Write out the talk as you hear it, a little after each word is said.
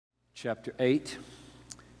chapter 8,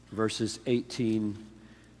 verses 18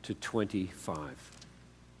 to 25.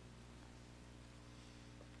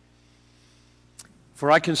 For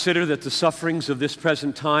I consider that the sufferings of this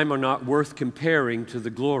present time are not worth comparing to the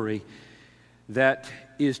glory that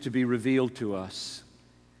is to be revealed to us.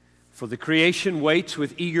 For the creation waits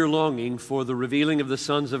with eager longing for the revealing of the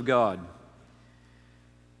sons of God.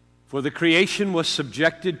 For the creation was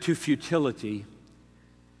subjected to futility,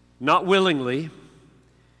 not willingly,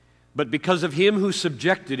 but because of him who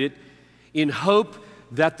subjected it, in hope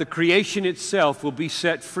that the creation itself will be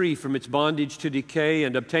set free from its bondage to decay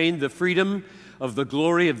and obtain the freedom of the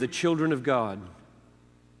glory of the children of God.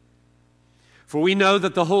 For we know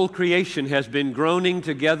that the whole creation has been groaning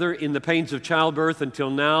together in the pains of childbirth until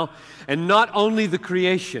now, and not only the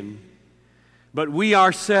creation, but we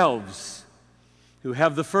ourselves, who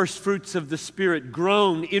have the first fruits of the Spirit,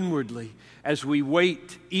 groan inwardly as we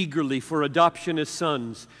wait eagerly for adoption as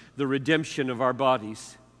sons, the redemption of our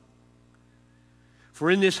bodies. For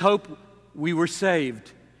in this hope we were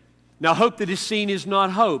saved. Now hope that is seen is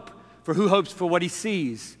not hope, for who hopes for what he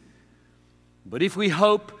sees? But if we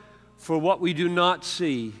hope for what we do not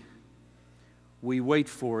see, we wait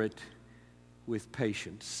for it with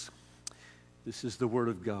patience. This is the word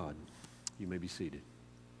of God. You may be seated.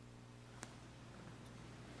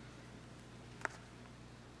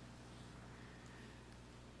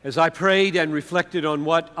 As I prayed and reflected on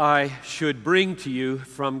what I should bring to you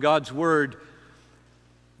from God's Word,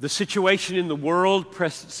 the situation in the world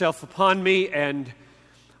pressed itself upon me, and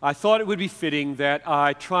I thought it would be fitting that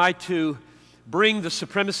I try to bring the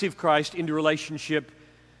supremacy of Christ into relationship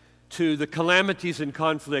to the calamities and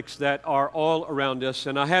conflicts that are all around us.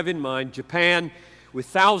 And I have in mind Japan, with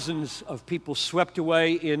thousands of people swept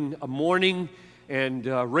away in a mourning and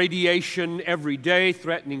radiation every day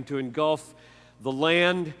threatening to engulf the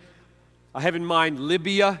land. I have in mind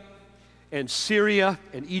Libya and Syria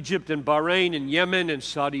and Egypt and Bahrain and Yemen and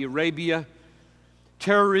Saudi Arabia,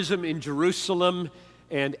 terrorism in Jerusalem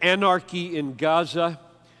and anarchy in Gaza,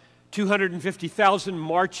 250,000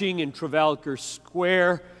 marching in Trafalgar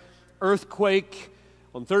Square, earthquake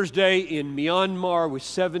on Thursday in Myanmar with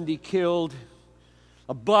 70 killed,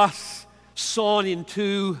 a bus sawn in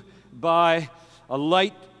two by a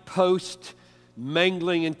light post,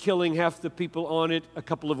 mangling and killing half the people on it a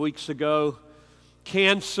couple of weeks ago,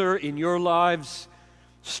 cancer in your lives,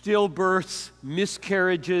 stillbirths,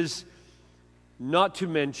 miscarriages, not to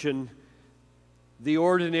mention the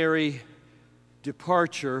ordinary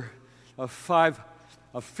departure of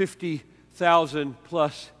 50,000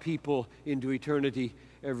 plus people into eternity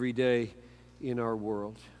every day in our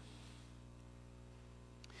world.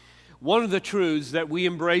 One of the truths that we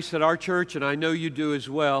embrace at our church, and I know you do as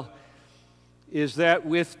well, is that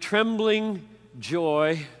with trembling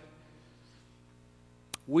joy,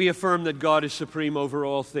 we affirm that God is supreme over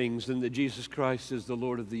all things and that Jesus Christ is the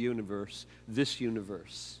Lord of the universe, this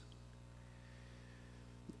universe.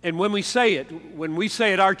 And when we say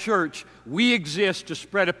at our church, we exist to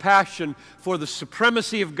spread a passion for the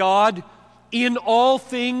supremacy of God in all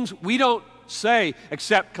things. We don't say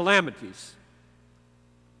except calamities.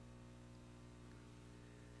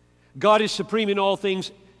 God is supreme in all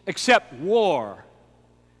things except war.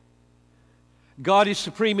 God is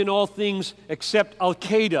supreme in all things except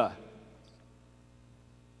Al-Qaeda.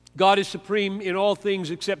 God is supreme in all things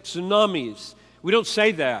except tsunamis. We don't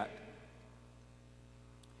say that.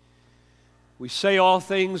 We say all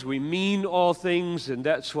things, we mean all things, and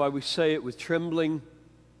that's why we say it with trembling.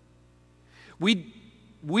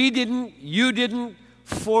 You didn't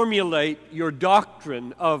formulate your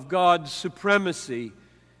doctrine of God's supremacy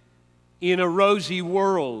in a rosy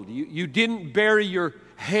world. You didn't bury your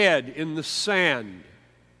head in the sand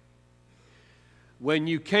when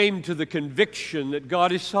you came to the conviction that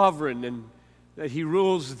God is sovereign and that He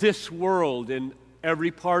rules this world and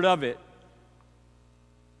every part of it.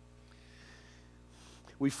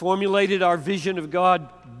 We formulated our vision of God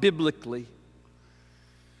biblically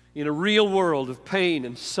in a real world of pain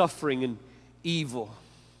and suffering and evil.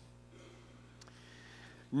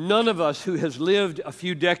 None of us who has lived a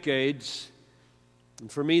few decades, and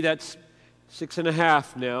for me that's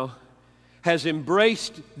 6.5 now, has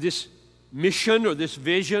embraced this mission or this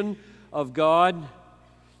vision of God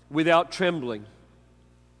without trembling.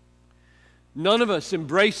 None of us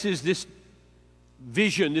embraces this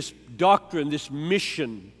vision, this doctrine, this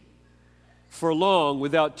mission for long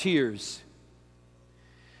without tears.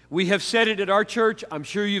 We have said it at our church, I'm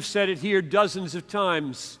sure you've said it here dozens of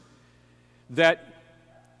times, that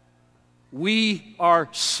we are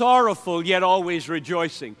sorrowful yet always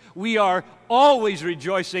rejoicing. We are always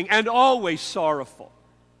rejoicing and always sorrowful.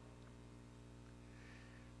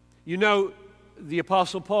 You know, the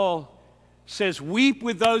Apostle Paul says, weep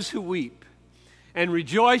with those who weep and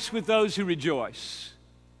rejoice with those who rejoice.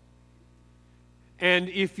 And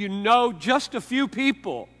if you know just a few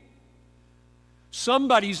people,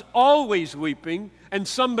 somebody's always weeping and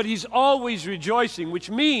somebody's always rejoicing, which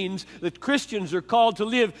means that Christians are called to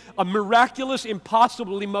live a miraculous,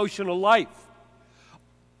 impossible emotional life.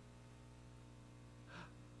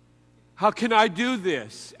 How can I do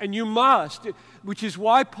this? And you must, which is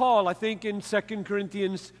why Paul, I think in 2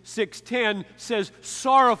 Corinthians 6:10, says,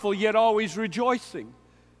 sorrowful yet always rejoicing.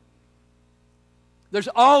 There's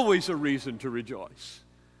always a reason to rejoice.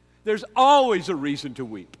 There's always a reason to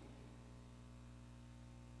weep.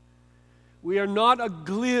 We are not a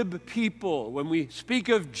glib people. When we speak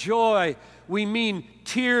of joy, we mean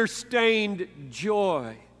tear-stained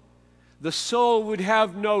joy. The soul would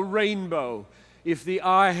have no rainbow if the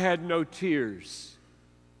eye had no tears.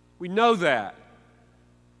 We know that.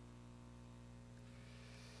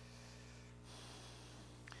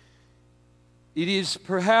 It is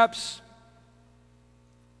perhaps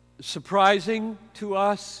surprising to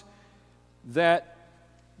us that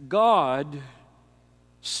God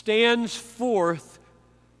stands forth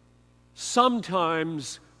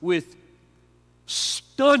sometimes with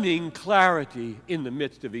stunning clarity in the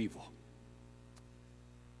midst of evil.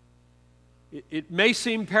 It may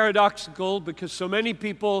seem paradoxical because so many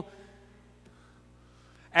people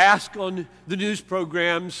ask on the news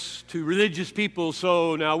programs to religious people,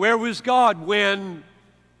 so now where was God when?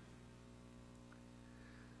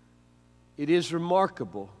 It is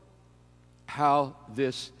remarkable how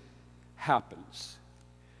this happens.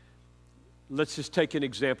 Let's just take an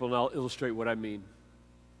example and I'll illustrate what I mean.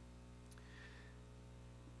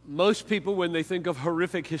 Most people, when they think of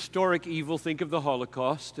horrific historic evil, think of the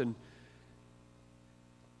Holocaust, and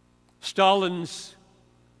Stalin's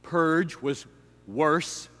purge was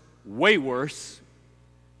worse, way worse.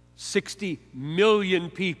 60 million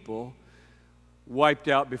people wiped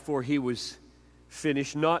out before he was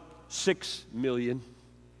finished, not 6 million.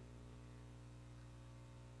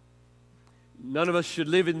 None of us should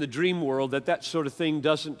live in the dream world that sort of thing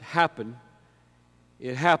doesn't happen.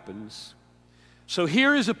 It happens. So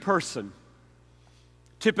here is a person,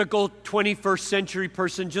 typical 21st century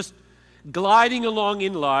person, just gliding along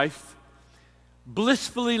in life,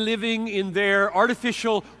 blissfully living in their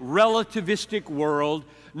artificial relativistic world,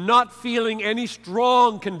 not feeling any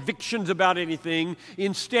strong convictions about anything,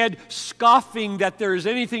 instead scoffing that there is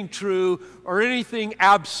anything true or anything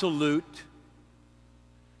absolute,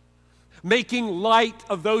 making light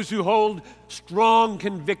of those who hold strong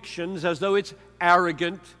convictions as though it's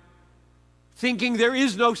arrogant, thinking there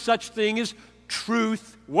is no such thing as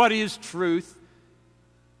truth. What is truth?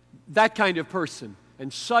 That kind of person.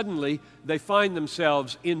 And suddenly they find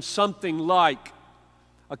themselves in something like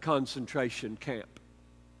a concentration camp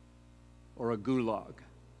or a gulag.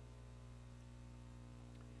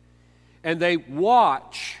 And they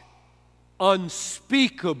watch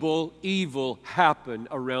unspeakable evil happen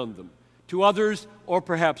around them, to others or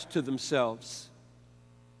perhaps to themselves.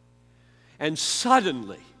 And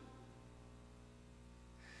suddenly,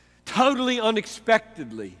 totally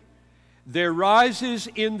unexpectedly, there rises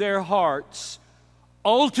in their hearts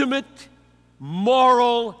ultimate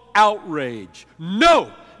moral outrage.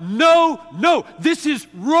 No, no, no, this is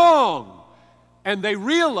wrong. And they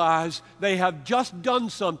realize they have just done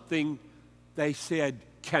something they said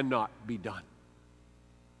cannot be done.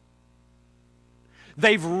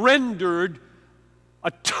 They've rendered a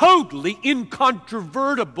totally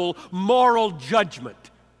incontrovertible moral judgment,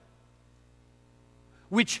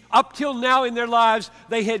 which up till now in their lives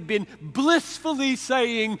they had been blissfully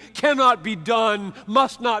saying cannot be done,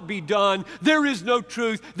 must not be done, there is no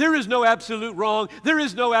truth, there is no absolute wrong, there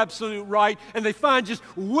is no absolute right, and they find just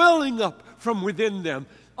welling up from within them,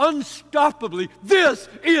 unstoppably, this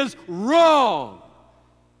is wrong.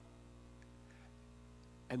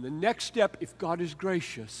 And the next step, if God is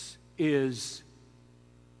gracious, is,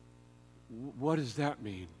 what does that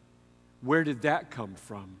mean? Where did that come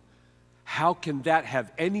from? How can that have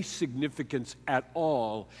any significance at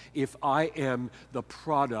all if I am the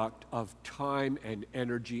product of time and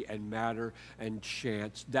energy and matter and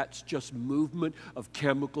chance? That's just movement of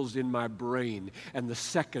chemicals in my brain. And the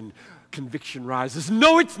second conviction rises,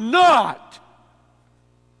 no, it's not!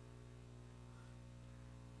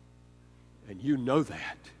 And you know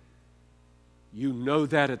that. You know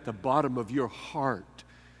that at the bottom of your heart.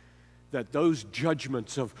 That those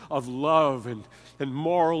judgments of love and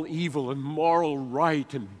moral evil and moral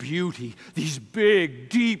right and beauty, these big,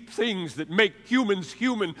 deep things that make humans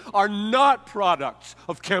human, are not products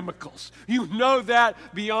of chemicals. You know that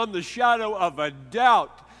beyond the shadow of a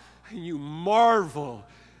doubt. And you marvel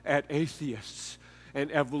at atheists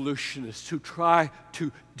and evolutionists who try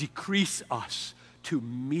to decrease us to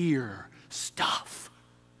mere stuff.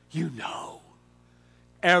 You know.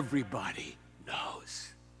 Everybody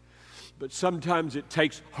knows. But sometimes it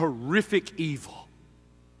takes horrific evil.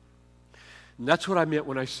 And that's what I meant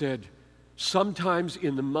when I said, sometimes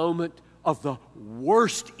in the moment of the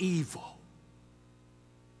worst evil,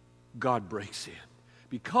 God breaks in.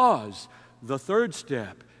 Because the third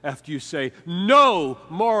step, after you say, no,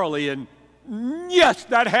 morally, and yes,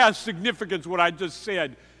 that has significance, what I just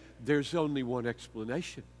said, there's only one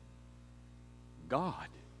explanation. God.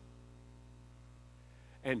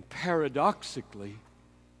 And paradoxically,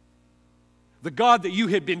 the God that you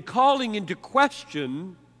had been calling into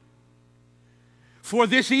question for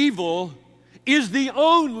this evil is the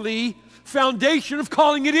only foundation of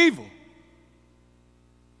calling it evil.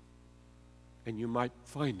 And you might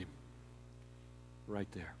find him right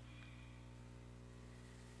there.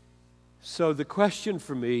 So the question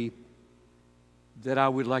for me that I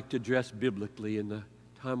would like to address biblically in the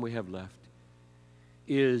time we have left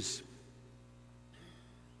is,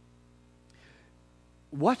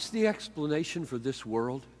 what's the explanation for this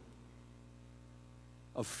world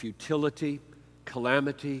of futility,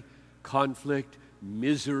 calamity, conflict,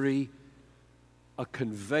 misery, a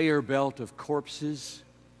conveyor belt of corpses?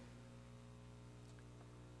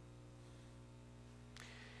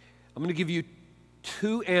 I'm going to give you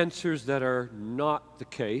two answers that are not the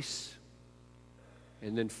case,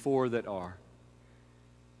 and then four that are.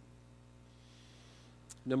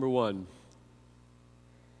 Number one,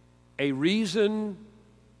 a reason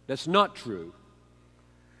that's not true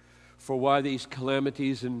for why these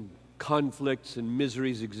calamities and conflicts and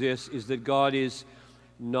miseries exist is that God is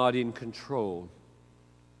not in control.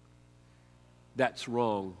 That's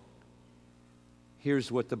wrong.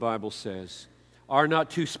 Here's what the Bible says. Are not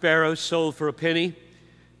two sparrows sold for a penny?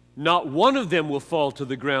 Not one of them will fall to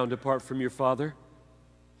the ground apart from your Father.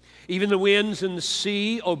 Even the winds and the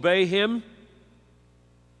sea obey Him.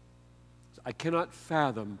 I cannot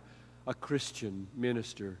fathom a Christian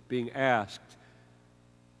minister being asked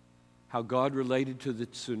how God related to the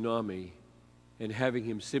tsunami and having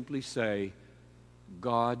him simply say,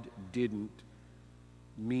 God didn't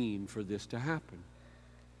mean for this to happen.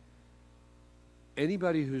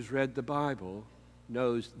 Anybody who's read the Bible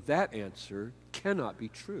knows that answer cannot be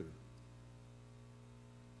true.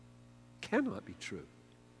 Cannot be true.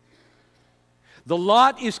 The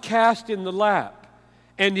lot is cast in the lap,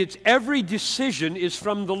 and its every decision is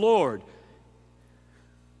from the Lord.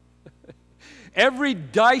 Every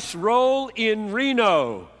dice roll in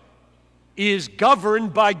Reno is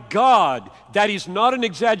governed by God. That is not an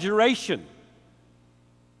exaggeration.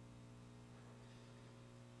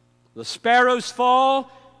 The sparrows fall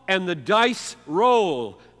and the dice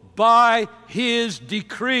roll by His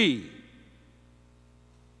decree.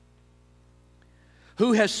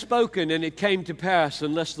 Who has spoken and it came to pass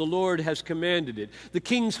unless the Lord has commanded it? The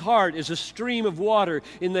king's heart is a stream of water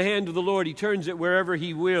in the hand of the Lord. He turns it wherever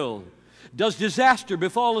He will. Does disaster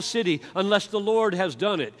befall a city unless the Lord has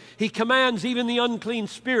done it? He commands even the unclean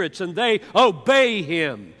spirits, and they obey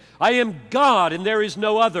Him. I am God, and there is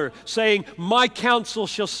no other, saying, my counsel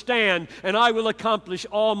shall stand, and I will accomplish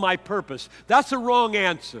all my purpose. That's a wrong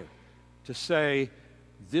answer to say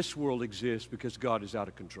this world exists because God is out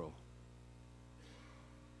of control.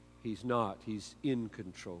 He's not. He's in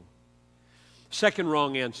control. Second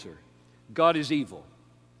wrong answer, God is evil.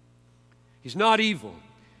 He's not evil.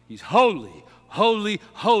 He's holy, holy,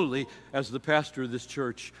 holy, as the pastor of this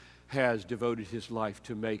church has devoted his life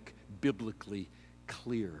to make biblically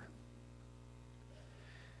clear.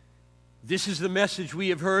 This is the message we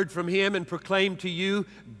have heard from Him and proclaimed to you.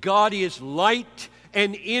 God is light,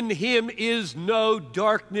 and in Him is no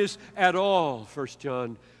darkness at all. 1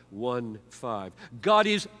 John 1:5. God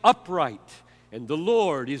is upright, and the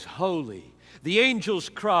Lord is holy. The angels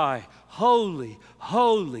cry, holy,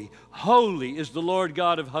 holy, holy is the Lord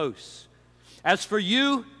God of hosts. As for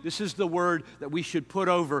you, this is the word that we should put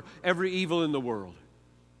over every evil in the world.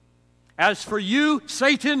 As for you,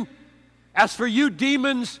 Satan, as for you,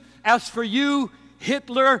 demons, as for you,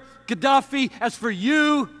 Hitler, Gaddafi, as for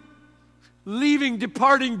you, leaving,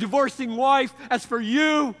 departing, divorcing wife, as for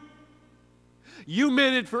you, you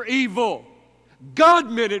meant it for evil.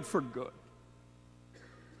 God meant it for good.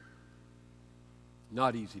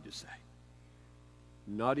 Not easy to say.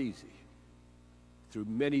 Not easy. Through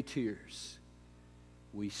many tears,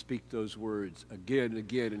 we speak those words again and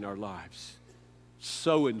again in our lives.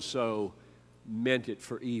 So-and-so meant it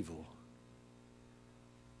for evil.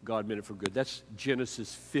 God meant it for good. That's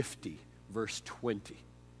Genesis 50, verse 20,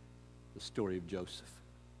 the story of Joseph.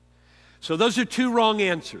 So those are two wrong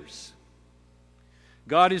answers.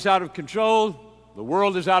 God is out of control, the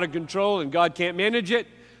world is out of control, and God can't manage it.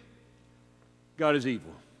 God is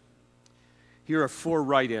evil. Here are 4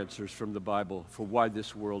 right answers from the Bible for why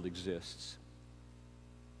this world exists.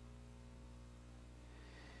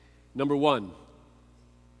 Number 1,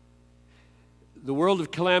 the world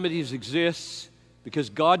of calamities exists because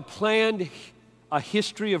God planned a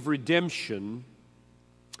history of redemption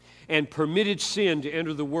and permitted sin to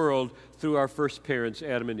enter the world through our first parents,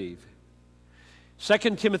 Adam and Eve.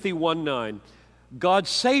 2 Timothy 1:9, God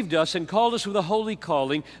saved us and called us with a holy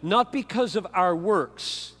calling, not because of our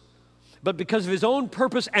works, but because of His own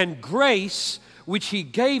purpose and grace, which He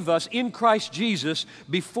gave us in Christ Jesus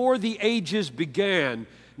before the ages began.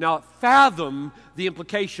 Now, fathom the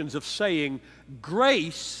implications of saying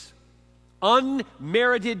grace,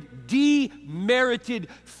 unmerited, demerited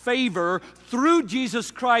favor through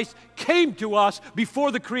Jesus Christ came to us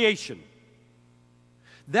before the creation.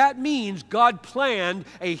 That means God planned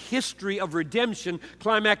a history of redemption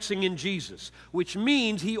climaxing in Jesus, which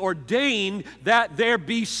means He ordained that there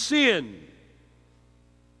be sin.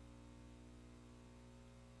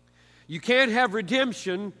 You can't have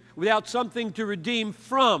redemption without something to redeem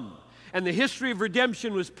from. And the history of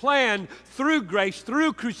redemption was planned through grace,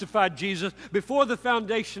 through crucified Jesus, before the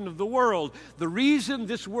foundation of the world. The reason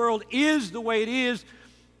this world is the way it is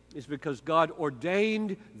because God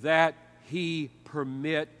ordained that He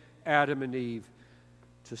permit Adam and Eve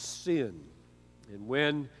to sin. And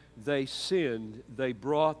when they sinned, they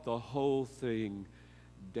brought the whole thing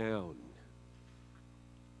down.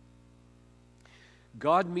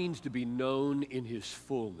 God means to be known in His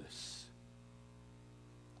fullness.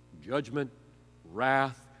 Judgment,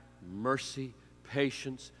 wrath, mercy,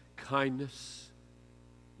 patience, kindness,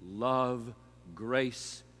 love,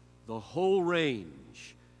 grace, the whole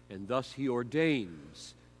range. And thus He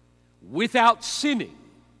ordains, without sinning,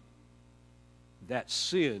 that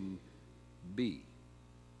sin be.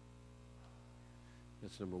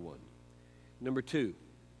 That's number 1. Number 2,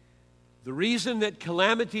 the reason that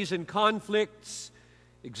calamities and conflicts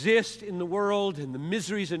exist in the world and the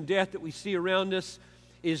miseries and death that we see around us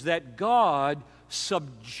is that God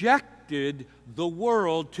subjected the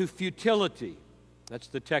world to futility. That's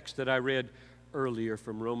the text that I read earlier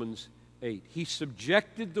from Romans 8. He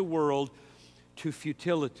subjected the world to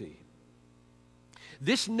futility.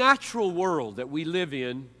 This natural world that we live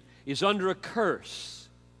in is under a curse.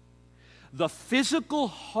 The physical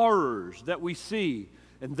horrors that we see,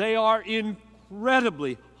 and they are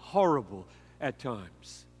incredibly horrible at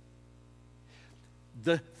times.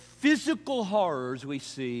 The physical horrors we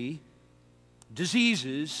see,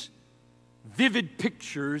 diseases, vivid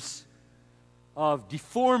pictures of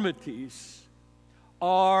deformities,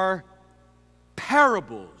 are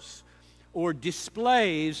parables or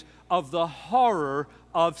displays of the horror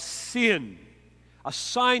of sin, a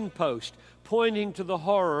signpost pointing to the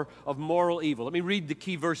horror of moral evil. Let me read the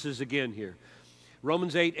key verses again here.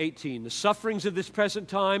 Romans 8:18. The sufferings of this present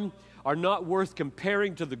time are not worth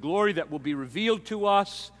comparing to the glory that will be revealed to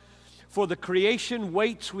us. For the creation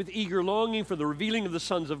waits with eager longing for the revealing of the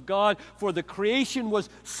sons of God. For the creation was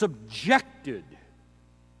subjected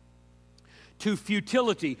to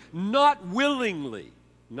futility, not willingly.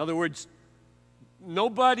 In other words,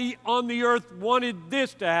 nobody on the earth wanted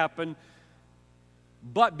this to happen,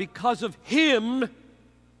 but because of Him,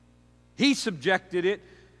 He subjected it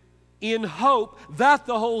in hope that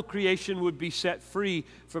the whole creation would be set free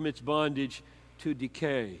from its bondage to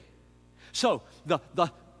decay. So,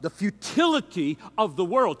 the futility of the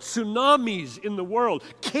world, tsunamis in the world,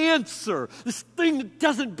 cancer, this thing that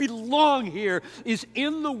doesn't belong here is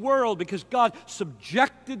in the world because God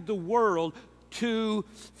subjected the world to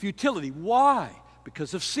futility. Why?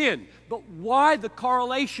 Because of sin. But why the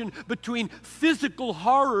correlation between physical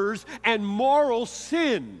horrors and moral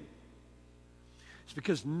sin? It's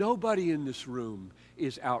because nobody in this room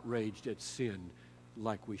is outraged at sin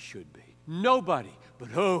like we should be. Nobody. But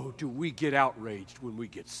oh, do we get outraged when we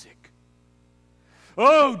get sick.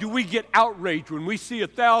 Oh, do we get outraged when we see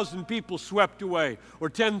 1,000 people swept away or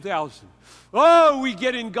 10,000. Oh, we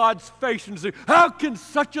get in God's face and say, how can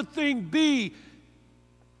such a thing be?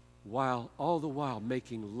 While all the while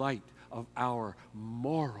making light of our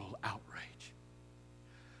moral outrage.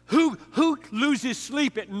 Who loses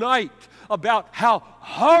sleep at night about how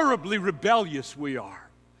horribly rebellious we are?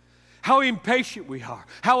 How impatient we are,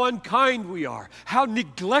 how unkind we are, how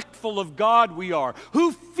neglectful of God we are.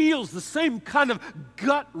 Who feels the same kind of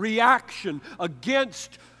gut reaction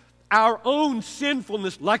against our own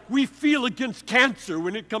sinfulness like we feel against cancer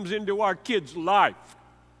when it comes into our kids' life?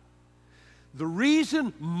 The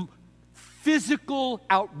reason physical,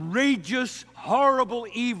 outrageous, horrible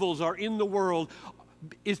evils are in the world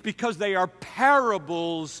is because they are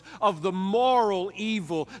parables of the moral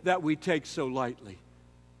evil that we take so lightly.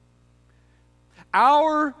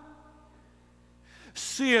 Our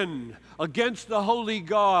sin against the holy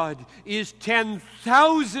God is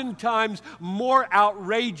 10,000 times more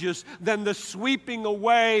outrageous than the sweeping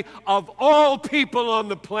away of all people on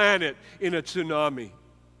the planet in a tsunami.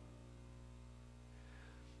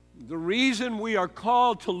 The reason we are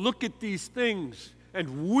called to look at these things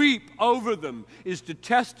and weep over them is to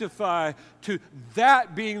testify to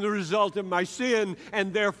that being the result of my sin,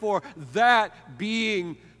 and therefore that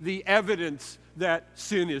being the evidence that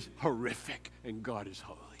sin is horrific and God is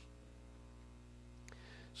holy.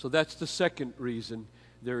 So that's the second reason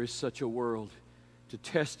there is such a world, to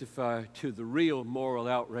testify to the real moral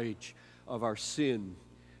outrage of our sin,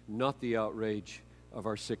 not the outrage of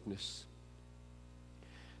our sickness.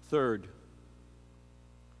 Third,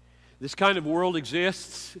 this kind of world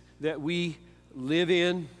exists that we live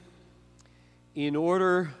in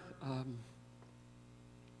order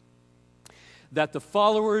that the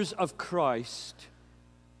followers of Christ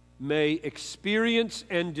may experience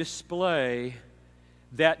and display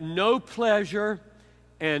that no pleasure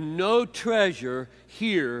and no treasure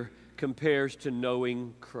here compares to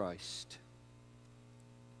knowing Christ.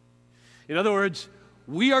 In other words,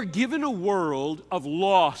 we are given a world of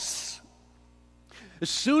loss. As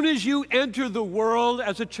soon as you enter the world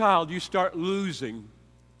as a child, you start losing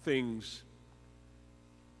things.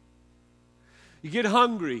 You get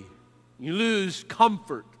hungry, you lose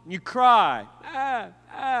comfort, you cry,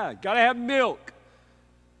 gotta have milk.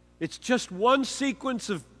 It's just one sequence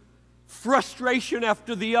of frustration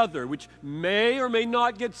after the other, which may or may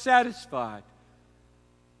not get satisfied.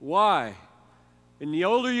 Why? And the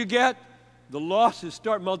older you get, the losses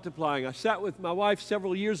start multiplying. I sat with my wife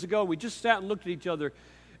several years ago. We just sat and looked at each other,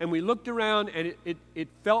 and we looked around, and it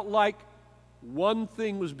felt like one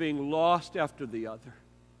thing was being lost after the other.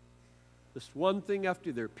 This one thing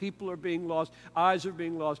after the other. People are being lost. Eyes are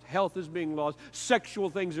being lost. Health is being lost. Sexual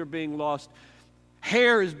things are being lost.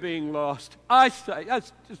 Hair is being lost. Eyesight.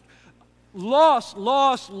 That's just loss,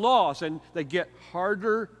 loss, loss. And they get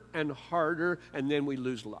harder and harder, and then we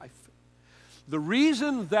lose life. The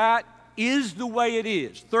reason that is the way it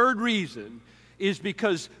is, third reason, is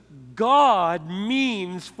because God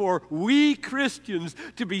means for we Christians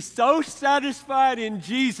to be so satisfied in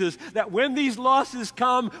Jesus that when these losses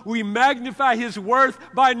come, we magnify His worth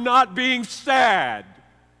by not being sad.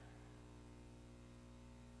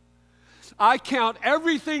 I count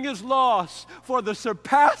everything as loss for the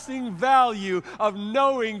surpassing value of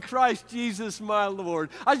knowing Christ Jesus my Lord.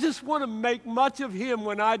 I just want to make much of Him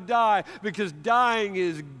when I die, because dying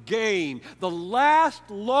is gain. The last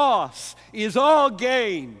loss is all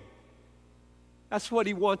gain. That's what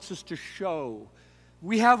He wants us to show.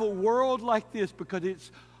 We have a world like this because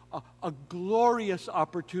it's a glorious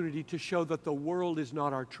opportunity to show that the world is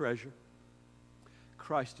not our treasure.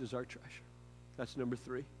 Christ is our treasure. That's number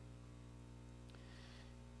 3.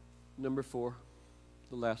 Number 4,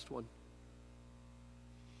 the last one.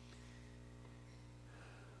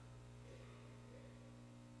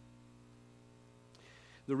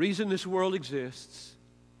 The reason this world exists,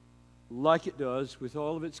 like it does, with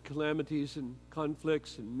all of its calamities and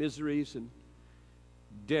conflicts and miseries and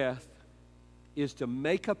death, is to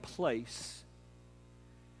make a place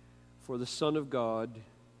for the Son of God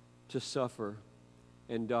to suffer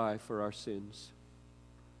and die for our sins.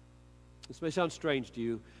 This may sound strange to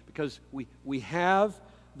you, because we have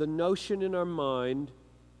the notion in our mind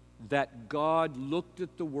that God looked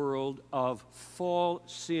at the world of fall,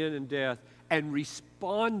 sin, and death and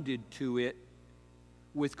responded to it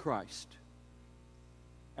with Christ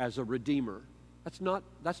as a Redeemer. That's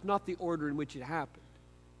not the order in which it happened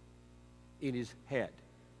in His head.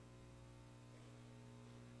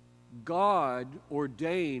 God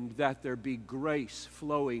ordained that there be grace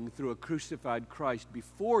flowing through a crucified Christ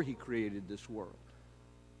before He created this world.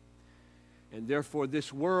 And therefore,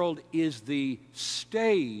 this world is the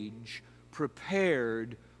stage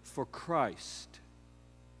prepared for Christ,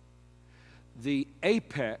 the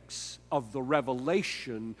apex of the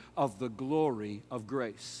revelation of the glory of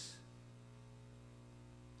grace.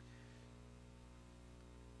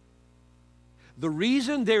 The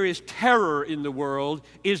reason there is terror in the world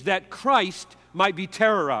is that Christ might be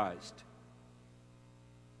terrorized.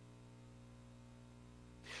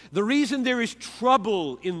 The reason there is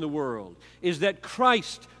trouble in the world is that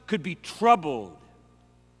Christ could be troubled.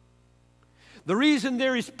 The reason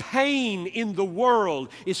there is pain in the world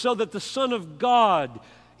is so that the Son of God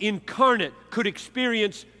incarnate could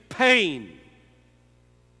experience pain.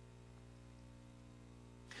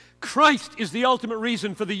 Christ is the ultimate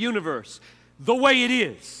reason for the universe, the way it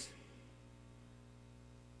is.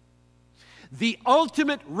 The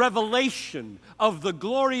ultimate revelation of the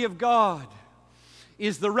glory of God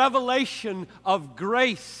is the revelation of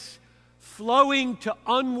grace flowing to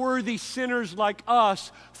unworthy sinners like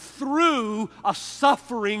us through a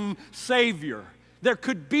suffering Savior. There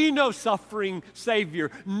could be no suffering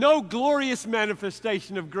Savior, no glorious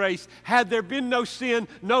manifestation of grace had there been no sin,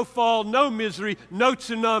 no fall, no misery, no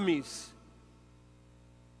tsunamis.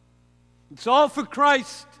 It's all for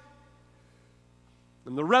Christ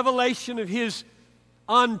and the revelation of His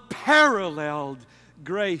unparalleled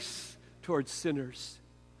grace towards sinners.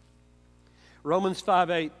 Romans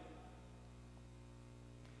 5:8.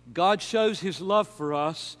 God shows His love for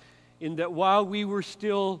us in that while we were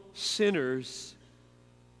still sinners,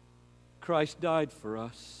 Christ died for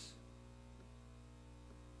us.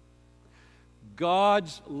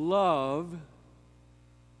 God's love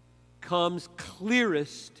comes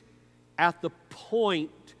clearest at the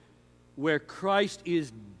point where Christ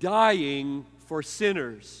is dying for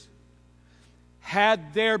sinners.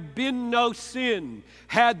 Had there been no sin,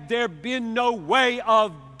 had there been no way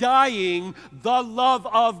of dying, the love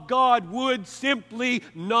of God would simply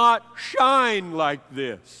not shine like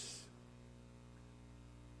this.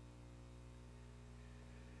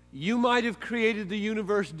 You might have created the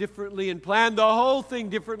universe differently and planned the whole thing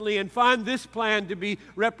differently and find this plan to be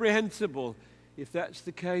reprehensible. If that's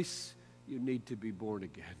the case, you need to be born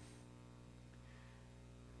again.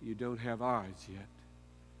 You don't have eyes yet.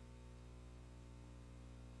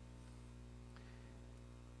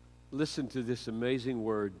 Listen to this amazing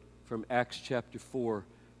word from Acts chapter 4,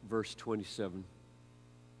 verse 27.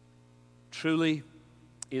 Truly,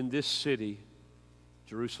 in this city,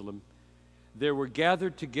 Jerusalem, there were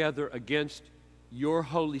gathered together against your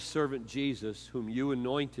holy servant Jesus, whom you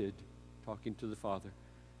anointed, talking to the Father,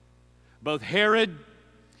 both Herod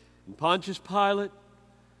and Pontius Pilate,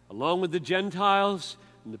 along with the Gentiles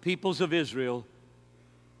and the peoples of Israel.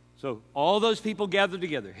 So all those people gathered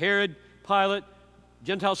together, Herod, Pilate,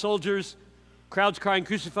 Gentile soldiers, crowds crying,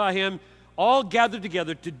 crucify him, all gathered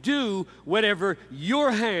together to do whatever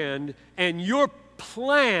your hand and your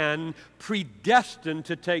plan predestined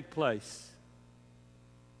to take place.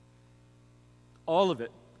 All of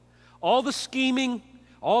it. All the scheming,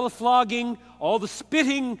 all the flogging, all the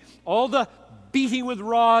spitting, all the beating with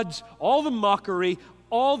rods, all the mockery,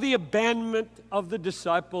 all the abandonment of the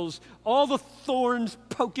disciples, all the thorns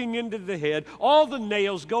poking into the head, all the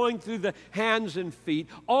nails going through the hands and feet,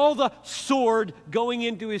 all the sword going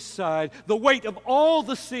into his side, the weight of all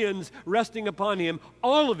the sins resting upon him,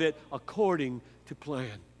 all of it according to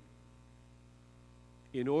plan.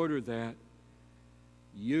 In order that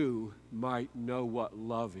you might know what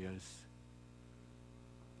love is.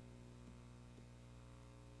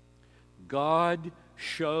 God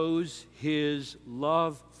shows His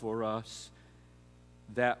love for us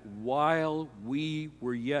that while we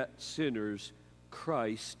were yet sinners,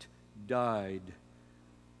 Christ died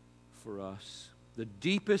for us. The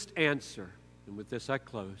deepest answer, and with this I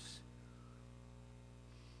close,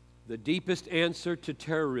 the deepest answer to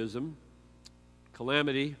terrorism,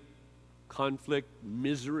 calamity, conflict,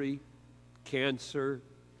 misery, cancer,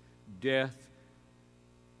 death,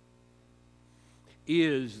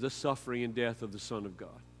 is the suffering and death of the Son of God.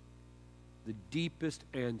 The deepest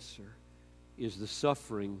answer is the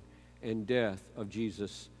suffering and death of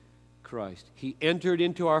Jesus Christ. He entered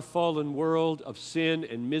into our fallen world of sin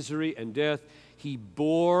and misery and death. He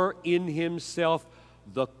bore in Himself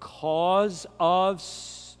the cause of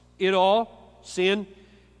it all, sin,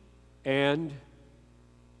 and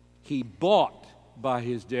He bought by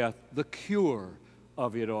His death the cure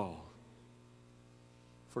of it all,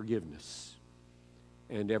 forgiveness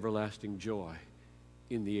and everlasting joy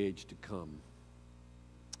in the age to come.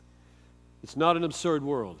 It's not an absurd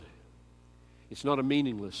world. It's not a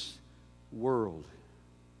meaningless world.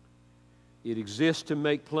 It exists to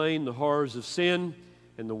make plain the horrors of sin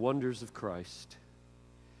and the wonders of Christ.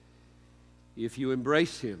 If you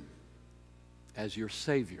embrace Him as your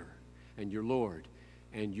Savior and your Lord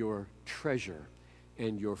and your treasure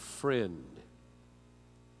and your friend,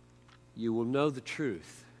 you will know the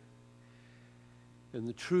truth. And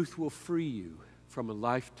the truth will free you from a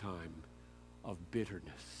lifetime of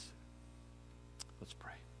bitterness. Let's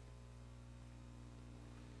pray.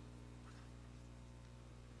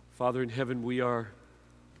 Father in heaven, we are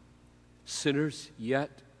sinners, yet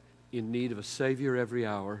in need of a Savior every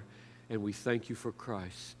hour, and we thank You for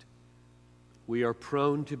Christ. We are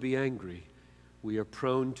prone to be angry. We are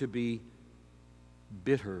prone to be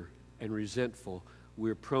bitter and resentful. We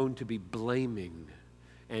are prone to be blaming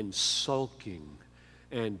and sulking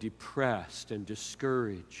and depressed and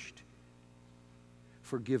discouraged.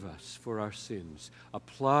 Forgive us for our sins.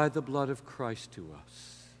 Apply the blood of Christ to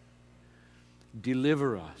us.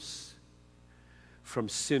 Deliver us from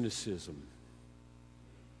cynicism.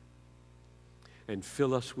 And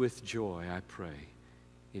fill us with joy, I pray.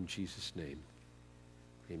 In Jesus' name,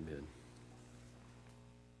 amen.